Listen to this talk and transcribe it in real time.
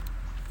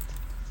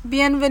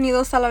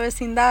Bienvenidos a la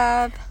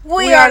vecindad.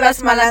 We are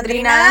las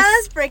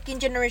malandrinas, breaking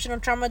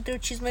generational trauma through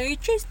chisme y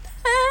chistes.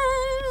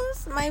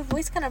 My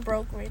voice kind of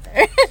broke right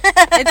there.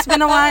 It's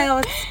been a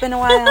while.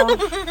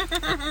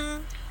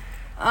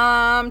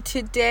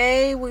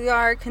 Today we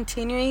are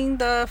continuing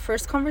the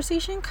first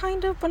conversation,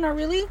 kind of, but not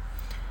really.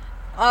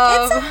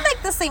 It's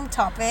like the same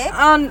topic.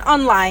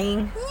 On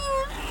lying.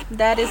 Yeah.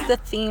 That is the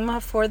theme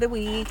for the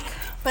week.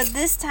 But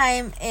this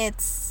time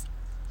it's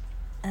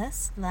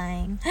us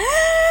lying.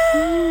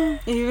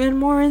 Even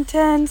more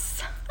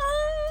intense.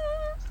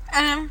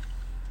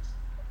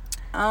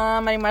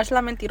 Marimar's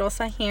la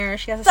mentirosa here.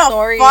 She has a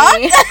story.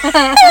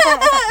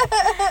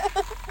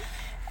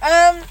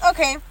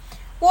 Okay.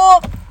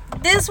 Well,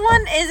 this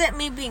one isn't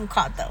me being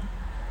caught, though.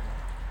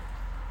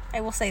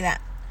 I will say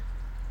that.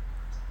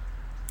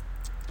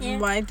 Yeah.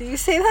 Why do you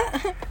say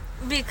that?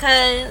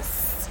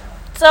 Because...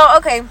 So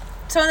in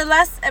the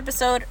last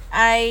episode,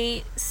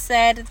 I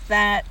said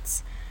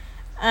that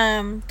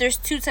there's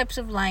two types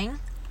of lying.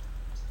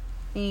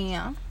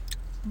 Yeah.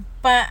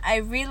 But I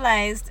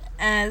realized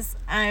as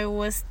I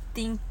was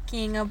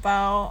thinking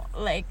about,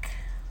 like,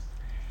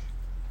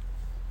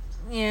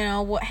 you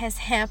know, what has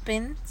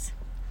happened.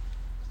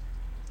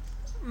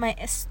 My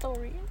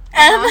story.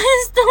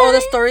 My story. Oh,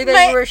 the story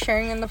that you were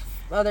sharing in the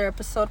other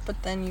episode,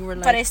 but then you were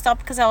like... But I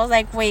stopped because I was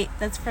like, wait,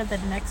 that's for the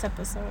next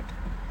episode.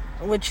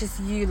 Which is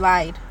you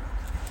lied.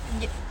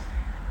 Yeah.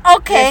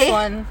 Okay. This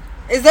one.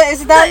 Is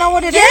that not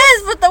what it is?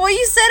 Yes, but the way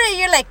you said it,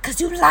 you're like, because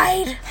you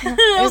lied.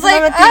 I was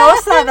like,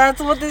 mentirosa.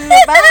 That's what this is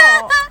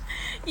about.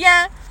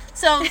 Yeah.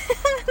 So,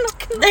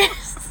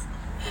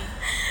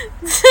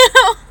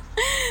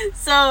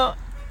 so,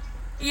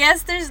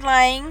 yes, there's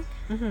lying.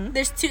 Mm-hmm.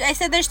 There's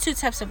two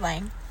types of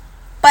lying.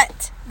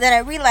 But then I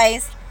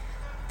realized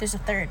there's a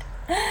third.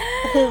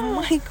 Oh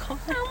my god.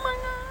 Oh my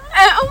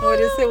god.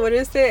 What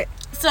is it?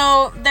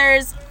 So,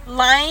 there's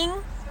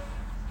lying.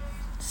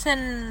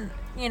 And,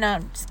 you know,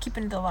 just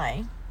keeping the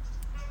lie.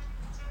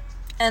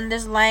 And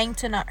there's lying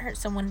to not hurt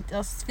someone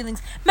else's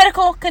feelings.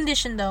 Medical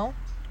condition, though.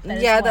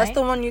 That's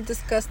the one you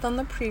discussed on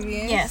the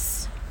previous.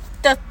 Yes.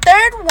 The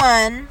third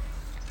one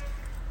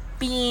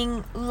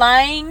being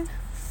lying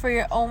for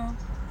your own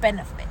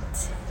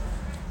benefit.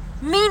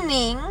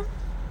 Meaning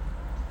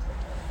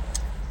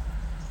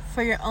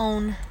for your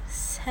own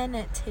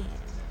sanity.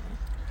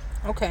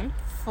 Okay.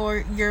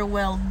 For your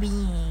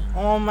well-being.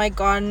 Oh my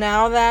god,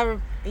 now I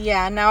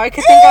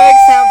can think of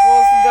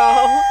examples.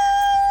 Go.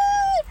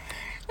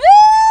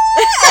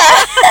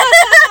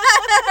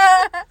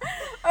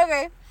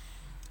 Okay.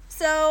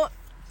 So,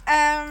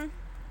 in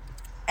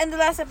the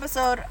last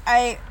episode,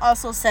 I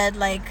also said,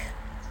 like,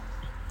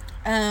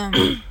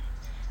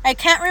 I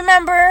can't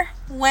remember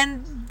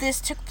when this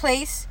took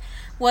place,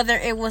 whether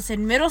it was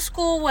in middle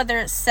school, whether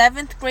it's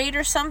 7th grade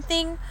or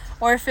something,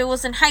 or if it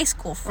was in high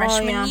school,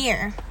 freshman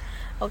year.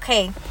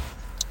 Okay.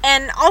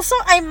 And also,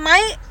 I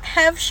might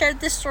have shared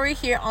this story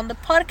here on the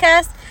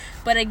podcast,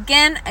 but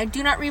again, I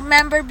do not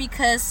remember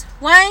because,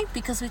 why?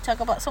 Because we talk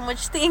about so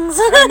much things.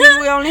 I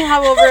mean, we only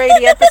have over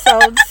 80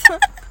 episodes.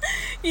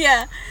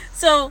 Yeah.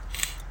 So,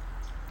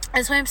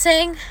 that's why I'm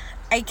saying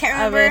I can't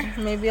remember.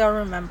 Maybe I'll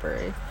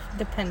remember,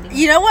 depending.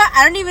 You know what?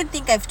 I don't even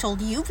think I've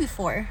told you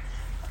before.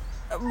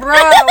 Bro,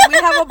 we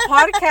have a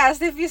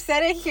podcast. If you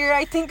said it here,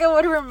 I think I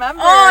would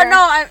remember. Oh,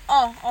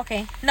 no.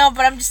 Okay. No,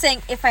 but I'm just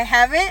saying, if I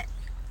haven't,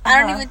 I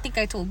don't even think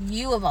I told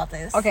you about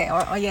this. Okay.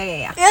 Oh,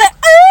 yeah.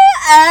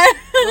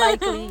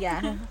 Likely,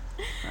 yeah. All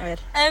right.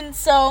 And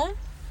so,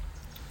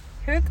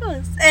 here it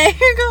goes.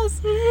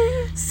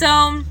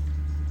 So,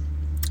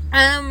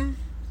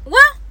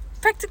 well,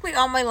 practically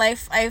all my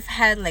life, I've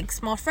had, like,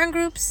 small friend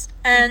groups.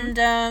 And,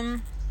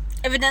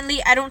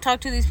 evidently, I don't talk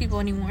to these people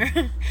anymore.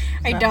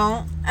 I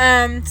don't.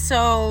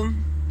 So,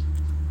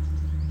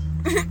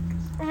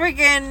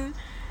 freaking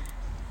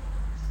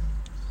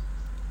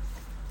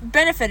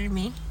benefited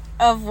me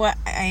of what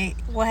had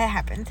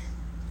happened.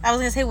 I was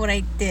gonna say what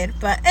I did,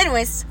 but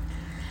anyways.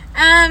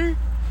 So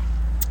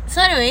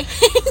anyway.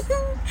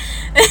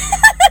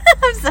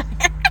 I'm sorry.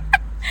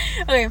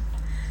 Okay.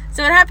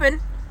 So what happened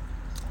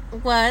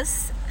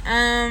was,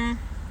 I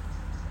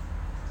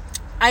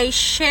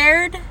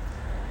shared,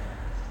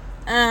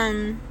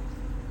 okay,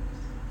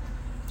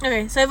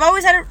 so I've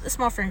always had a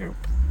small friend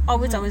group.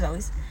 Always.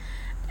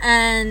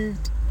 And,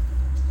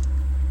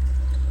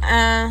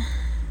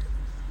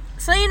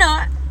 so, you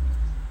know,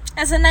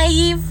 as a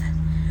naive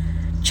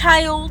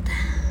child,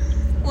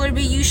 would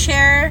be you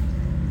share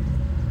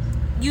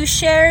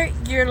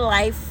your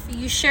life,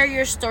 you share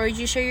your stories,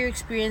 you share your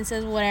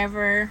experiences,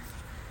 whatever,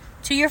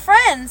 to your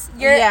friends,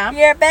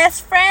 your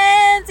best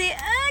friends,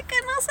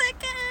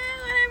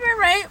 whatever,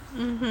 right?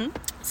 Mm-hmm.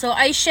 So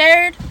I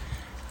shared,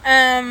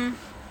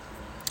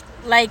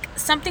 like,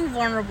 something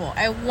vulnerable.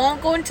 I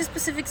won't go into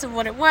specifics of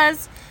what it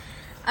was,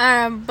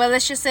 but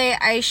let's just say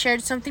I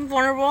shared something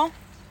vulnerable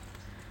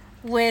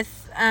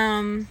with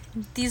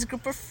these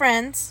group of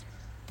friends,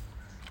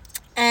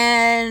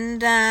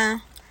 and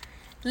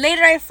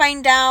later I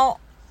find out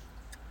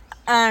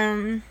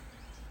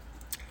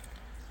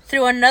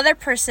through another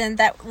person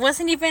that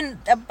wasn't even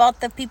about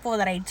the people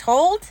that I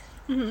told,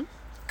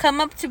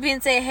 come up to me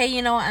and say, hey,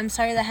 you know what? I'm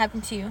sorry that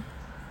happened to you.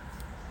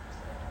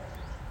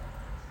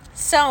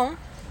 So,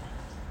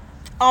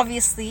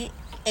 obviously,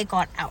 it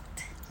got out.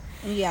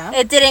 Yeah.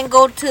 It didn't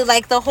go to,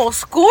 like, the whole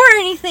school or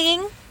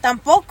anything.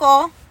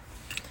 Tampoco.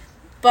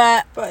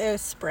 But it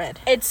was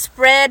spread. It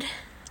spread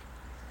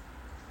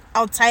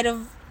outside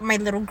of my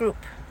little group.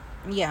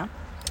 Yeah.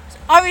 So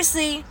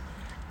obviously,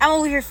 I'm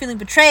over here feeling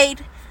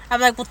betrayed. I'm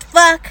like, what the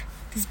fuck?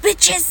 These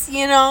bitches,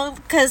 you know?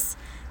 Because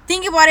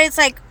think about it, it's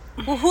like,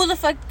 well, who the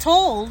fuck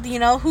told? You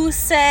know, who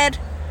shared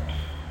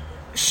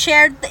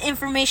the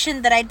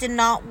information that I did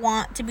not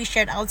want to be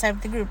shared outside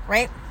of the group,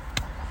 right?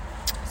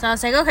 So I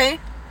was like, okay,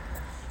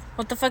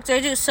 what the fuck do I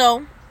do?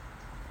 So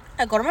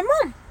I go to my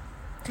mom.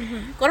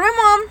 Go to my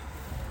mom.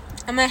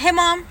 I'm like, hey,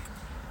 mom,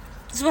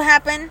 this is what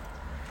happened.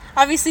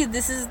 Obviously,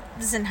 this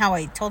isn't how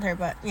I told her,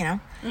 but, you know.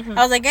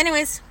 I was like,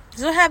 anyways,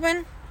 this is what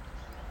happened.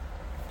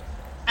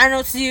 I don't know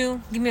what to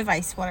do. Give me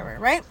advice, whatever,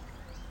 right?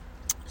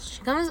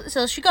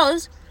 So she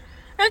goes,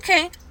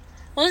 okay,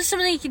 well, there's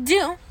something you can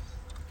do.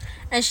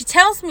 And she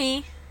tells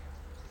me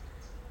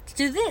to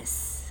do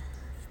this.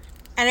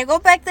 And I go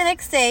back the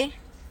next day.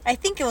 I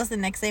think it was the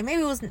next day.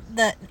 Maybe it was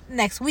the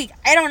next week.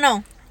 I don't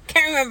know.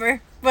 Can't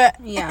remember. But,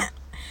 yeah.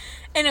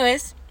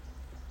 Anyways,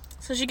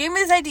 so she gave me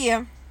this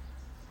idea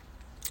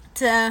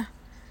to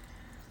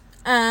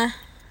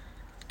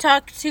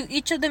talk to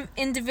each of them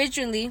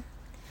individually,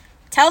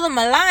 tell them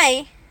a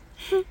lie,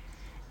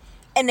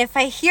 and if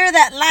I hear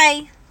that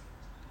lie,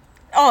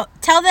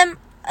 tell them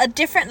a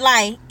different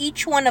lie,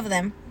 each one of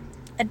them,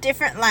 a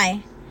different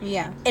lie.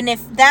 Yeah. And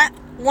if that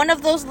one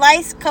of those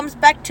lies comes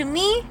back to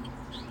me,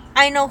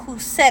 I know who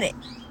said it.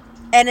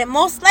 And it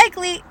most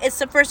likely it's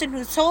the person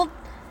who told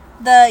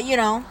the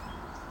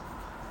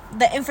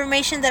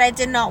information that I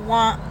did not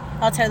want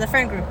outside of the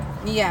friend group.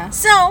 Yeah.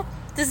 So,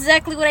 this is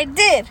exactly what I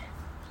did.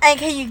 And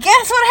can you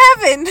guess what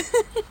happened?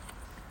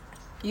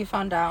 You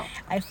found out.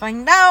 I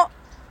find out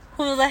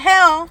who the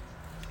hell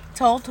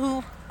told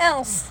who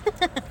else.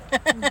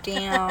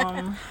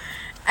 Damn.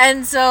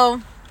 And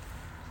so,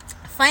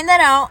 find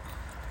that out.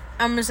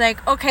 I'm just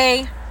like,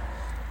 okay.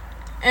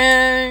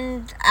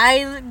 And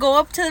I go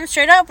up to them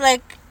straight up,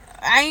 like,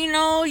 I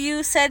know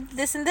you said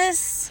this and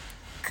this,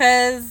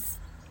 because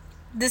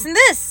this and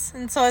this.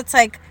 And so it's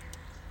like,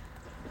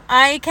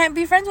 I can't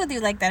be friends with you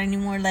like that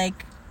anymore.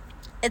 Like,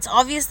 it's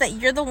obvious that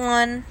you're the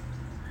one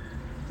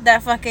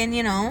that fucking,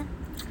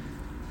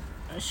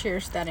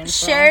 shares that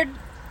info.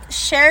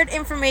 Shared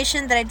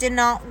information that I did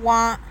not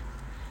want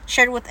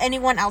shared with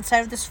anyone outside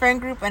of this friend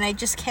group, and I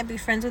just can't be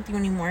friends with you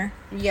anymore.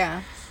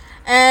 Yeah.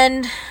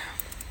 And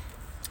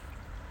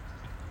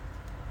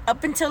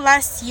up until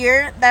last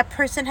year, that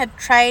person had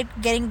tried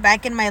getting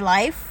back in my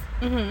life.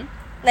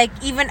 Like,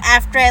 even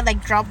after I,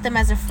 like, dropped them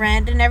as a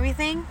friend and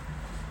everything.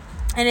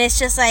 And it's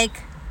just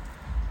like,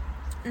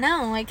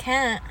 no, I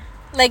can't.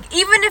 Like,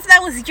 even if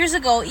that was years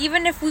ago,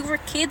 even if we were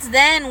kids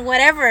then,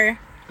 whatever,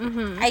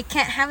 I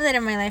can't have that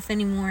in my life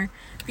anymore.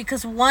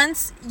 Because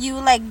once you,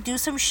 like, do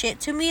some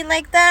shit to me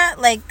like that,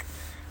 like,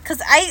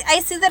 because I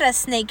see that as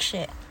snake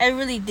shit. I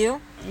really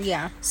do.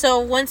 Yeah. So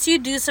once you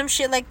do some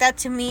shit like that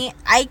to me,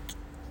 I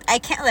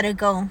can't let it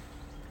go.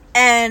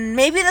 And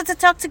maybe that's a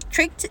toxic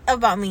trait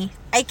about me.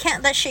 I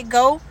can't let shit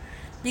go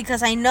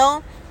because I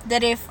know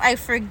that if I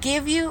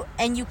forgive you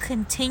and you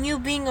continue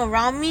being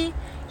around me,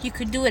 you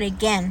could do it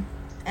again.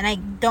 And I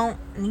don't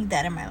need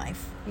that in my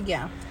life.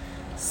 Yeah.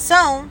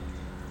 So,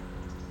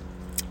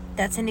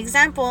 that's an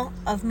example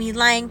of me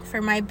lying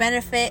for my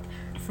benefit,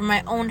 for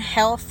my own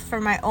health, for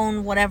my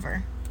own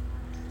whatever.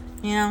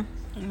 You know?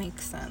 It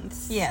makes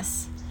sense.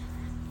 Yes.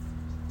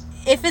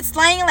 If it's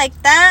lying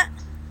like that,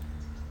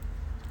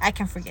 I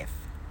can forgive.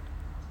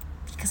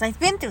 Because I've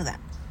been through that.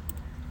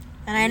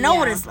 And I know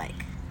what it's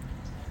like.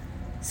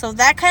 So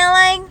that kind of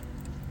lying,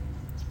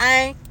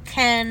 I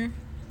can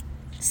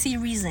see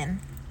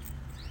reason.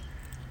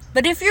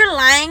 But if you're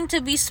lying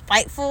to be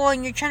spiteful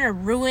and you're trying to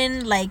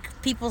ruin, like,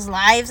 people's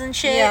lives and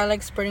shit. Yeah,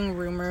 like spreading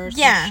rumors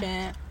and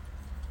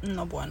shit.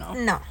 No bueno.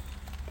 No.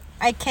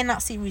 I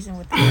cannot see reason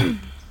with that.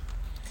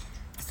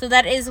 So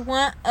that is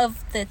one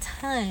of the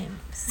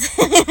times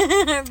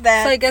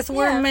that... So I guess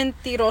we're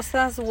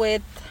mentirosas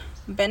with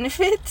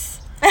benefits.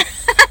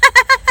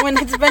 When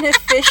it's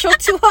beneficial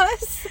to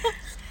us.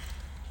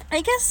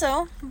 I guess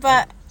so.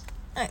 But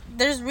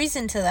there's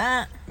reason to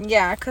that.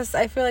 Yeah, because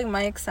I feel like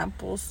my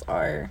examples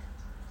are...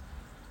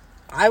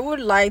 I would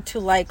lie to,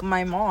 like,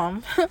 my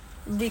mom.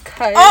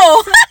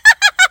 Because...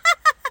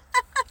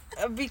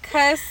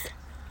 because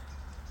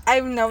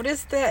I've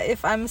noticed that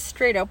if I'm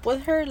straight up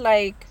with her,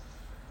 like...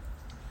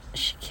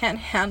 she can't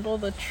handle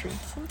the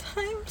truth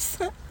sometimes.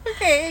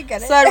 Okay, I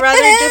get it. So I'd rather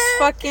just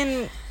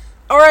fucking...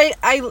 Or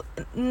I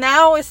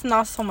now it's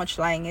not so much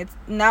lying.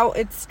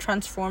 It's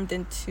transformed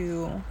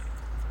into...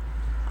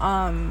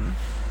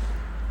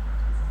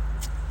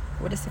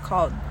 what is it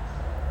called?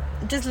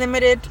 Just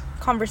limited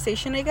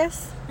conversation, I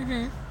guess.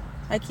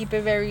 I keep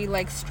it very,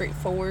 like,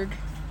 straightforward,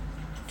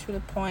 to the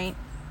point.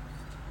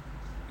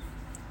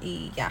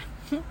 Yeah.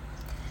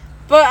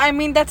 But I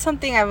mean, that's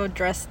something I've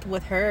addressed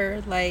with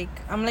her. Like,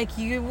 I'm like,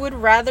 you would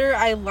rather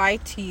I lie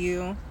to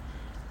you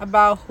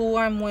about who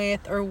I'm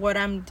with or what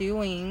I'm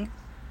doing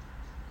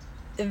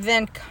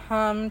than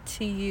come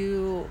to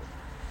you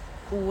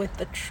with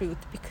the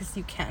truth because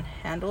you can't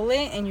handle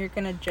it and you're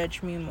gonna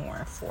judge me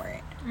more for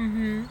it.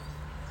 Mm-hmm.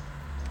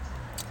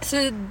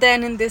 So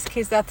then in this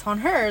case, that's on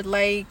her.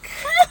 Like,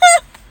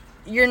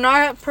 you're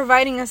not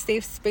providing a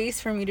safe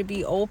space for me to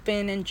be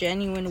open and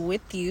genuine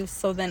with you,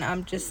 so then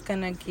I'm just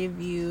gonna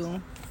give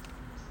you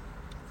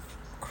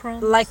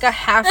Crumbs. like a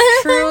half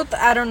truth.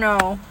 I don't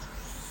know,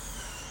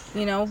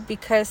 you know,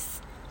 because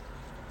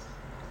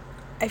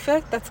I feel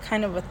like that's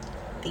kind of a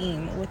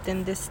theme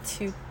within this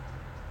 2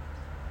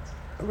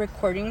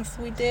 recordings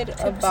we did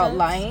about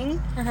lying.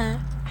 Uh-huh.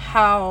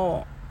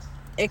 How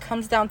it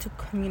comes down to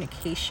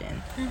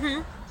communication.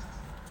 Mm-hmm.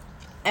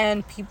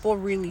 And people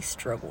really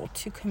struggle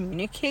to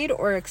communicate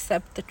or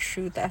accept the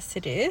truth as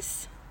it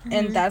is. Mm-hmm.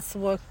 And that's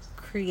what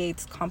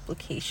creates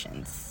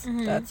complications.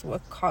 Mm-hmm. That's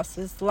what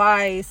causes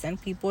lies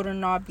and people to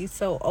not be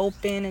so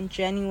open and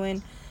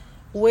genuine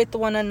with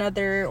one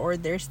another, or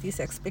there's these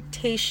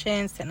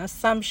expectations and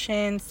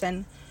assumptions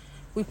and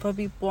we put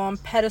people on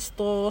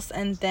pedestals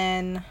and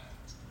then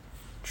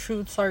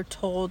truths are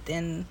told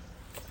and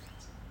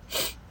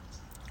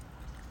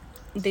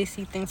they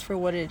see things for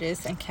what it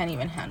is and can't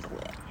even handle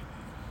it.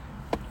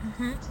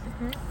 Mm-hmm.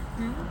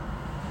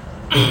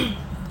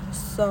 Mm-hmm.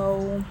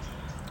 So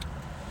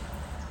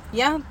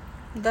yeah,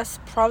 that's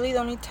probably the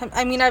only time.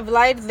 I mean, I've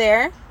lied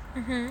there.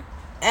 Mm-hmm.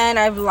 And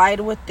I've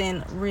lied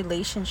within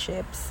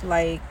relationships.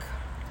 Like,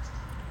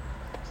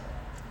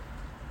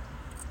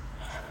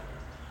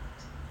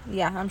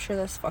 yeah, I'm sure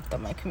that's fucked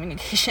up my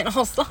communication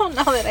also,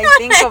 now that I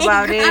think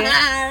about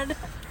it.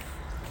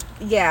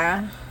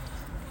 Yeah.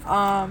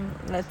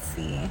 Let's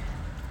see.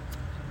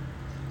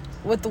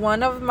 With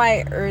one of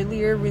my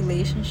earlier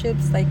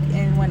relationships, like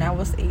in when I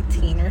was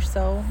 18 or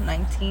so,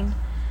 19,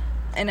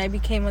 and I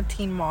became a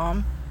teen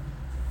mom,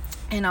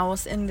 and I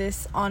was in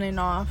this on and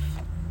off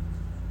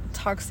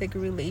toxic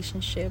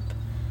relationship.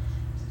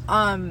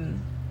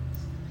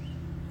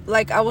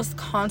 Like, I was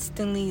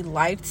constantly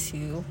lied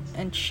to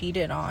and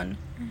cheated on.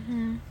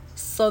 Mm-hmm.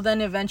 So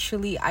then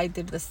eventually I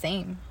did the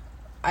same.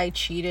 I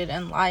cheated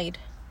and lied.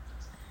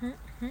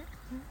 Mm-hmm.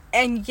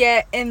 And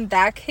yet in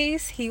that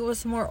case, he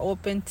was more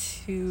open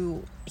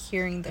to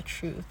hearing the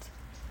truth.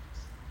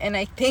 And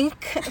I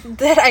think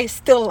that I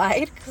still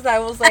lied because I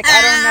was like,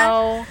 I don't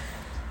know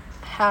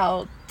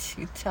how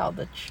to tell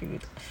the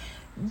truth.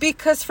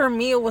 Because for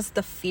me, it was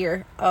the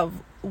fear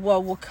of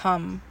what will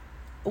come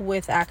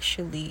with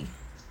actually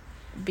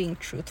being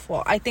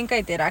truthful. I think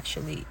I did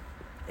actually.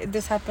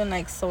 This happened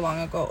like so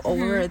long ago,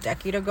 over a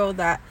decade ago,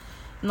 that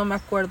no me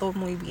acuerdo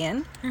muy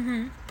bien.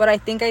 Mm-hmm. But I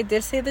think I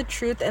did say the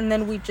truth, and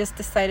then we just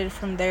decided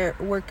from there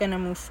we're gonna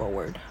move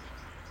forward.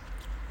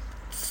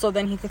 So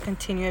then he could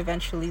continue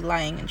eventually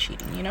lying and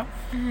cheating, you know?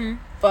 Mm-hmm.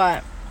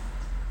 But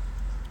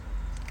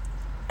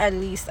at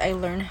least I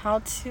learned how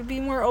to be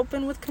more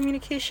open with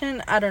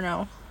communication. I don't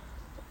know.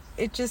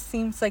 It just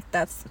seems like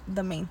that's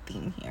the main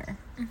theme here.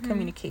 Mm-hmm.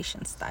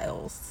 Communication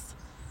styles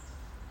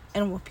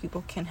and what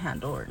people can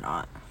handle or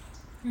not.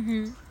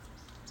 Mm-hmm.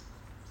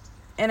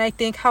 And I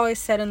think how I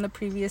said in the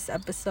previous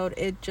episode,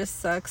 it just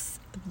sucks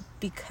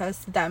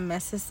because that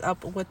messes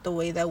up with the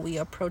way that we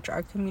approach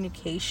our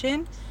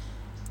communication.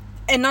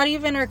 And not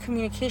even our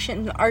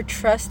communication, our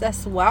trust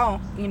as well.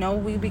 You know,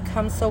 we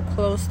become so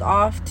closed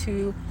off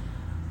to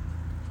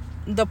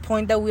the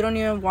point that we don't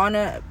even want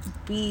to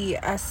be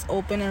as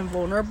open and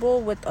vulnerable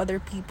with other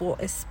people,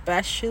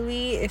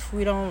 especially if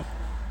we don't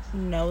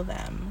know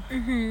them.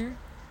 Mm-hmm.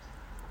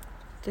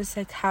 Just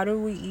like, how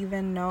do we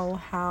even know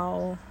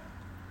how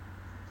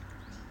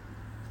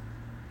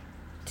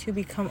to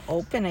become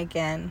open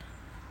again?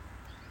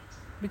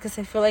 Because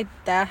I feel like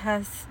that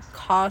has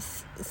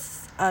caused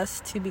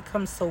us to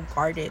become so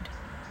guarded.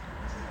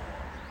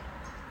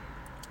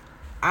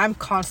 I'm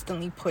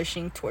constantly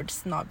pushing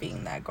towards not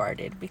being that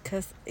guarded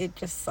because it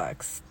just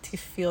sucks to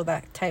feel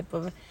that type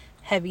of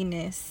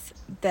heaviness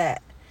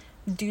that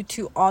due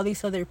to all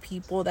these other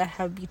people that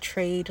have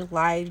betrayed,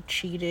 lied,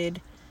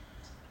 cheated,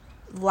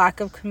 lack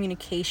of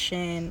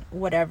communication,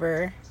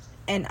 whatever.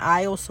 And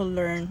I also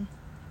learned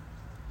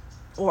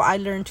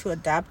to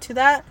adapt to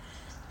that.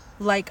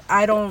 Like,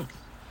 I don't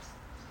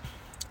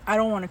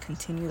want to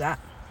continue that.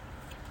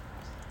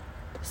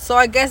 So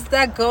I guess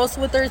that goes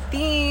with our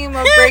theme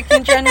of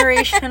breaking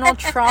generational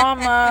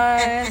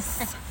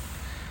traumas,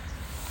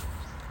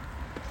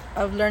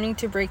 of learning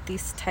to break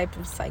these type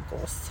of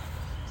cycles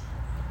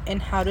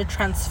and how to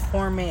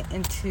transform it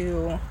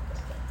into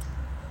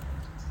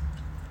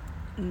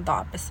the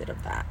opposite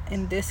of that.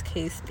 In this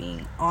case,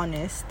 being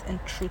honest and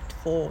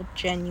truthful,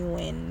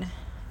 genuine.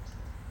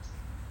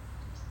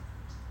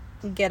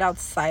 Get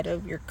outside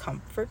of your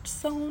comfort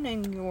zone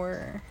and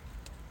your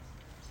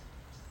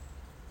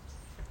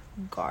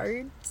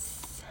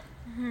guards,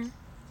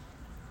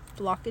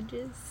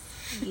 blockages.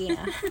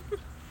 Yeah.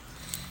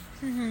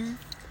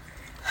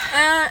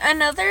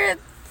 Another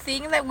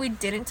thing that we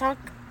didn't talk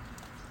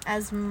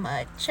as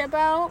much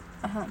about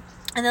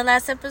in the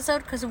last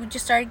episode, because we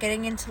just started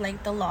getting into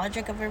like the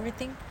logic of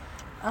everything.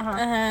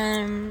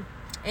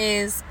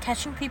 Is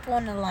catching people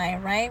in a lie,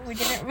 right? We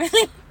didn't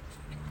really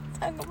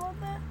talk about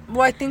that.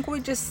 Well, I think we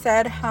just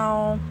said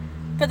how,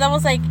 but that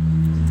was like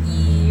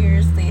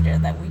years later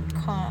that we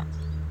caught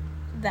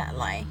that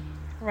lie,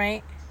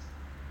 right?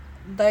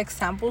 the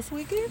examples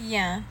we gave.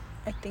 Yeah,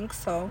 I think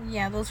so.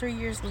 Yeah, those were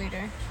years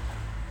later.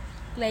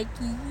 Like,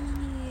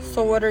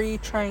 so what are you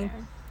trying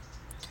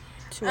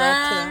to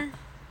add to that?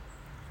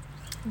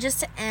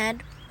 Just to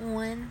add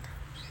one.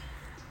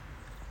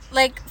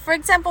 Like, for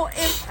example,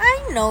 if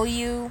I know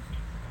you,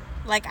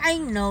 like, I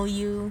know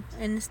you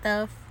and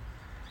stuff,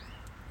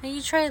 and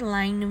you try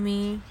lying to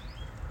me,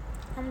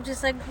 I'm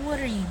just like, what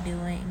are you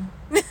doing?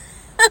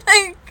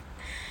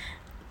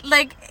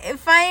 like,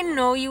 if I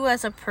know you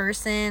as a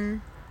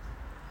person,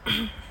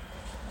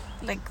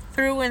 like,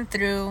 through and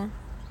through,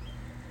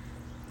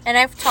 and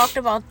I've talked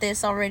about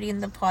this already in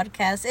the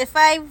podcast, if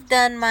I've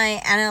done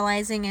my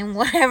analyzing and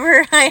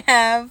whatever I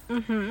have,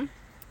 and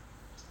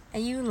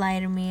you lie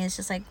to me, it's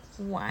just like,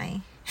 why?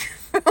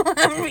 For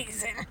what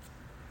reason?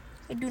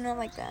 I do not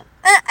like that.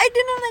 I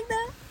do not like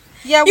that.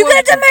 Yeah, you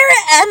got to marry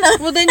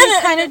Anna. Well, then you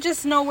kind of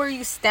just know where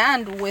you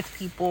stand with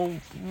people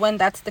when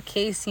that's the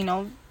case, you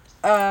know.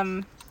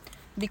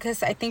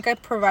 Because I think I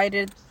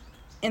provided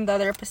in the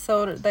other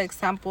episode the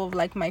example of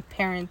like my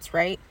parents,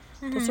 right?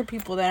 Those are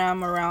people that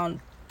I'm around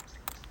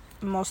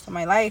most of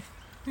my life.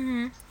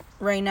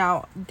 Right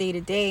now, day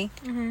to day.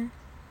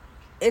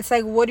 It's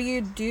like, what do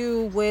you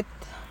do with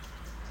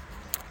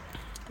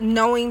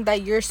knowing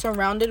that you're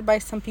surrounded by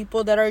some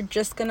people that are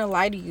just gonna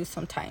lie to you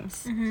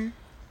sometimes?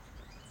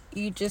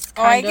 You just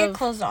I get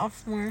closed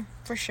off more,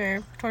 for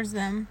sure, towards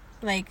them.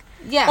 Like,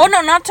 yeah. Oh,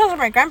 no, not towards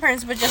my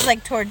grandparents, but just,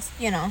 like, towards,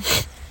 you know,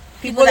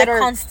 people that are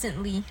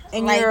constantly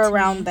and you're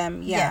around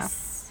them. Yeah.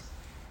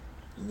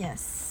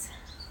 Yes.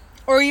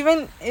 Or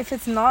even if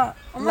it's not,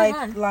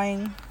 God.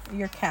 lying,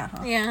 your cat,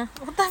 huh? Yeah.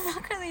 What the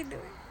fuck are they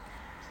doing?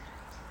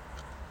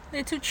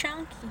 They're too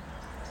chunky.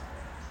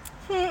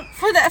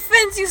 For that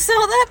fence, you saw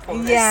that?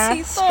 Pobrecito.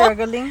 Yeah,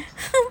 struggling.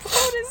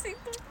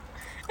 Pobrecito.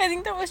 I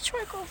think that was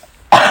Chueco.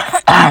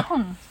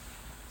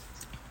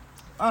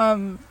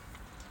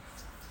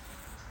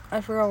 I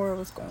forgot where I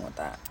was going with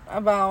that.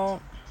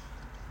 About,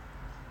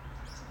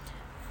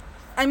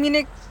 I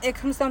mean, it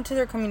comes down to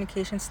their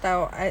communication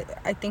style.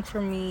 I think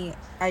for me,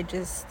 I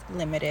just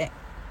limit it,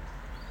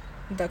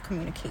 the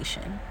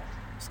communication.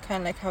 It's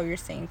kind of like how you're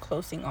saying,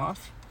 closing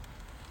off.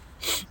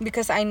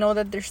 Because I know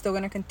that they're still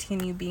going to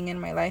continue being in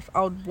my life.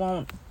 I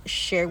won't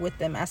share with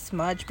them as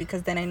much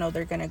because then I know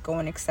they're going to go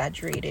and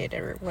exaggerate it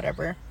or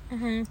whatever.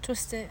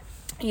 Twist it.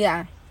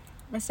 Yeah.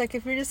 It's like,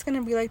 if you're just going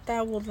to be like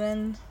that, well,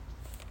 then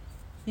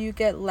you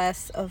get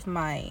less of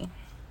my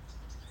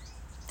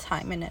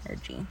time and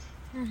energy.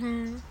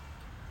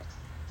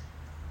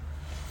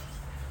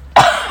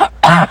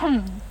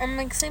 I'm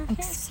like, same here.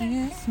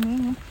 Excuse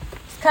me.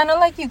 It's kind of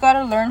like you got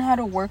to learn how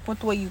to work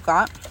with what you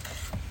got.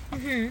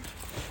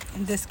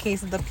 In this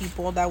case, the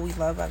people that we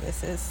love, a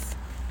veces,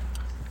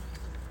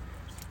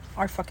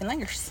 are fucking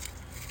liars.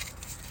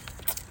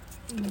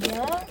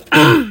 Yeah.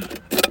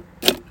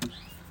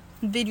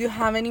 Did you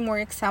have any more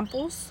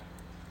examples?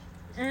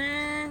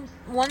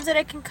 Ones that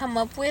I can come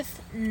up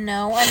with,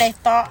 no. And I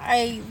thought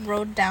I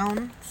wrote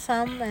down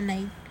some,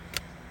 and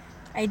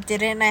I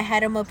didn't. I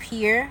had them up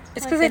here.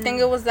 It's because I think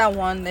it was that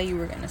one that you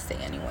were gonna say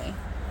anyway.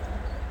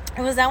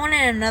 It was that one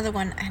and another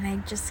one, and I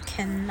just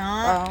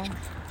cannot.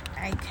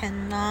 I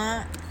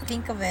cannot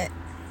think of it.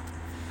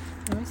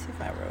 Let me see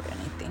if I wrote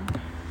anything.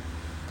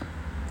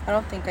 I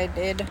don't think I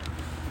did.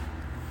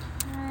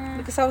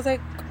 Because I was like,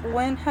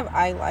 when have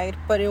I lied?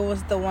 But it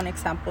was the one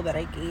example that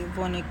I gave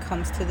when it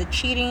comes to the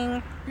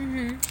cheating.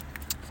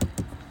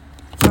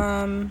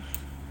 And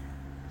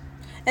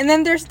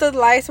then there's the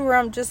lies where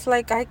I'm just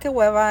like, ay, que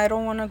hueva, I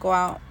don't want to go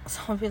out.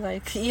 So I'll be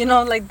like, you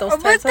know, like those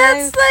types of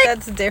lies. Like,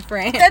 that's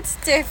different. That's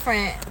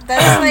different.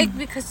 That's like,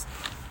 because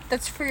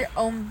that's for your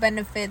own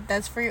benefit.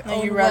 That's for your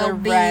own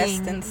well-being.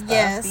 Rest and stuff.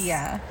 Yes.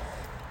 Yeah.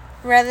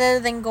 Rather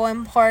than go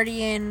and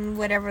party and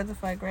whatever the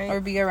fuck, right?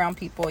 Or be around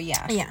people,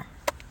 yeah. Yeah.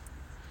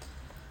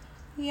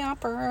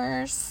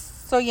 Yoppers.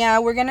 So yeah,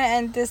 we're gonna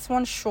end this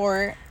one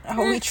short.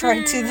 We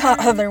tried to the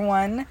other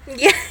one.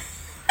 Yeah.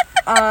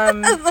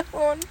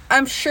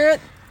 I'm sure,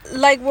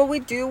 like what we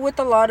do with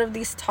a lot of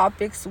these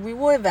topics, we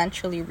will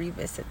eventually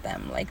revisit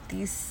them. Like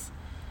these.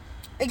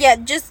 Yeah,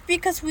 just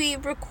because we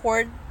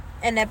record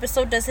an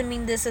episode doesn't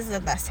mean this is the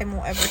last time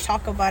we'll ever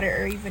talk about it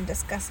or even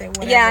discuss it.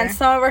 Whatever. Yeah, and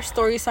some of our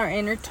stories are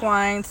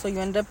intertwined, so you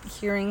end up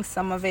hearing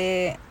some of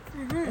it.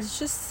 It's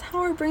just how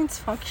our brains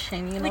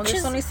function, you know.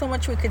 There's only so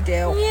much we could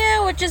do.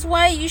 Yeah, which is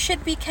why you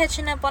should be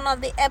catching up on all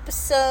the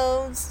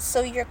episodes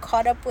so you're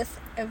caught up with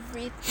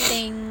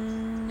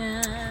everything.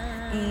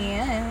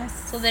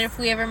 Yes. So that if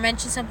we ever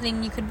mention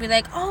something, you could be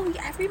like, oh,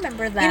 yeah, I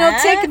remember that. You know,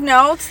 take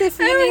notes if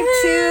you need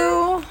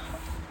to.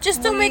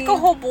 Just don't make a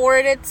whole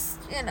board. It's,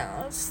 you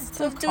know, it's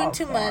doing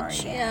too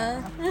much.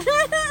 Yeah.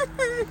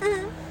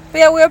 But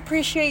yeah, we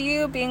appreciate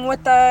you being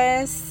with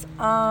us.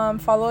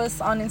 Follow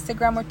us on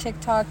Instagram or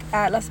TikTok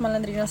at Las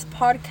Malandrinas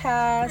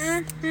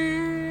Podcast.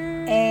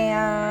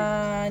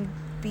 And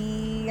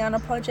be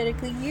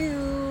unapologetically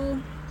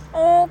you.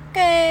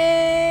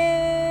 Okay.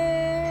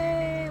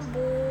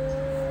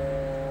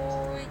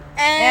 Boy.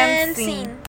 And scene.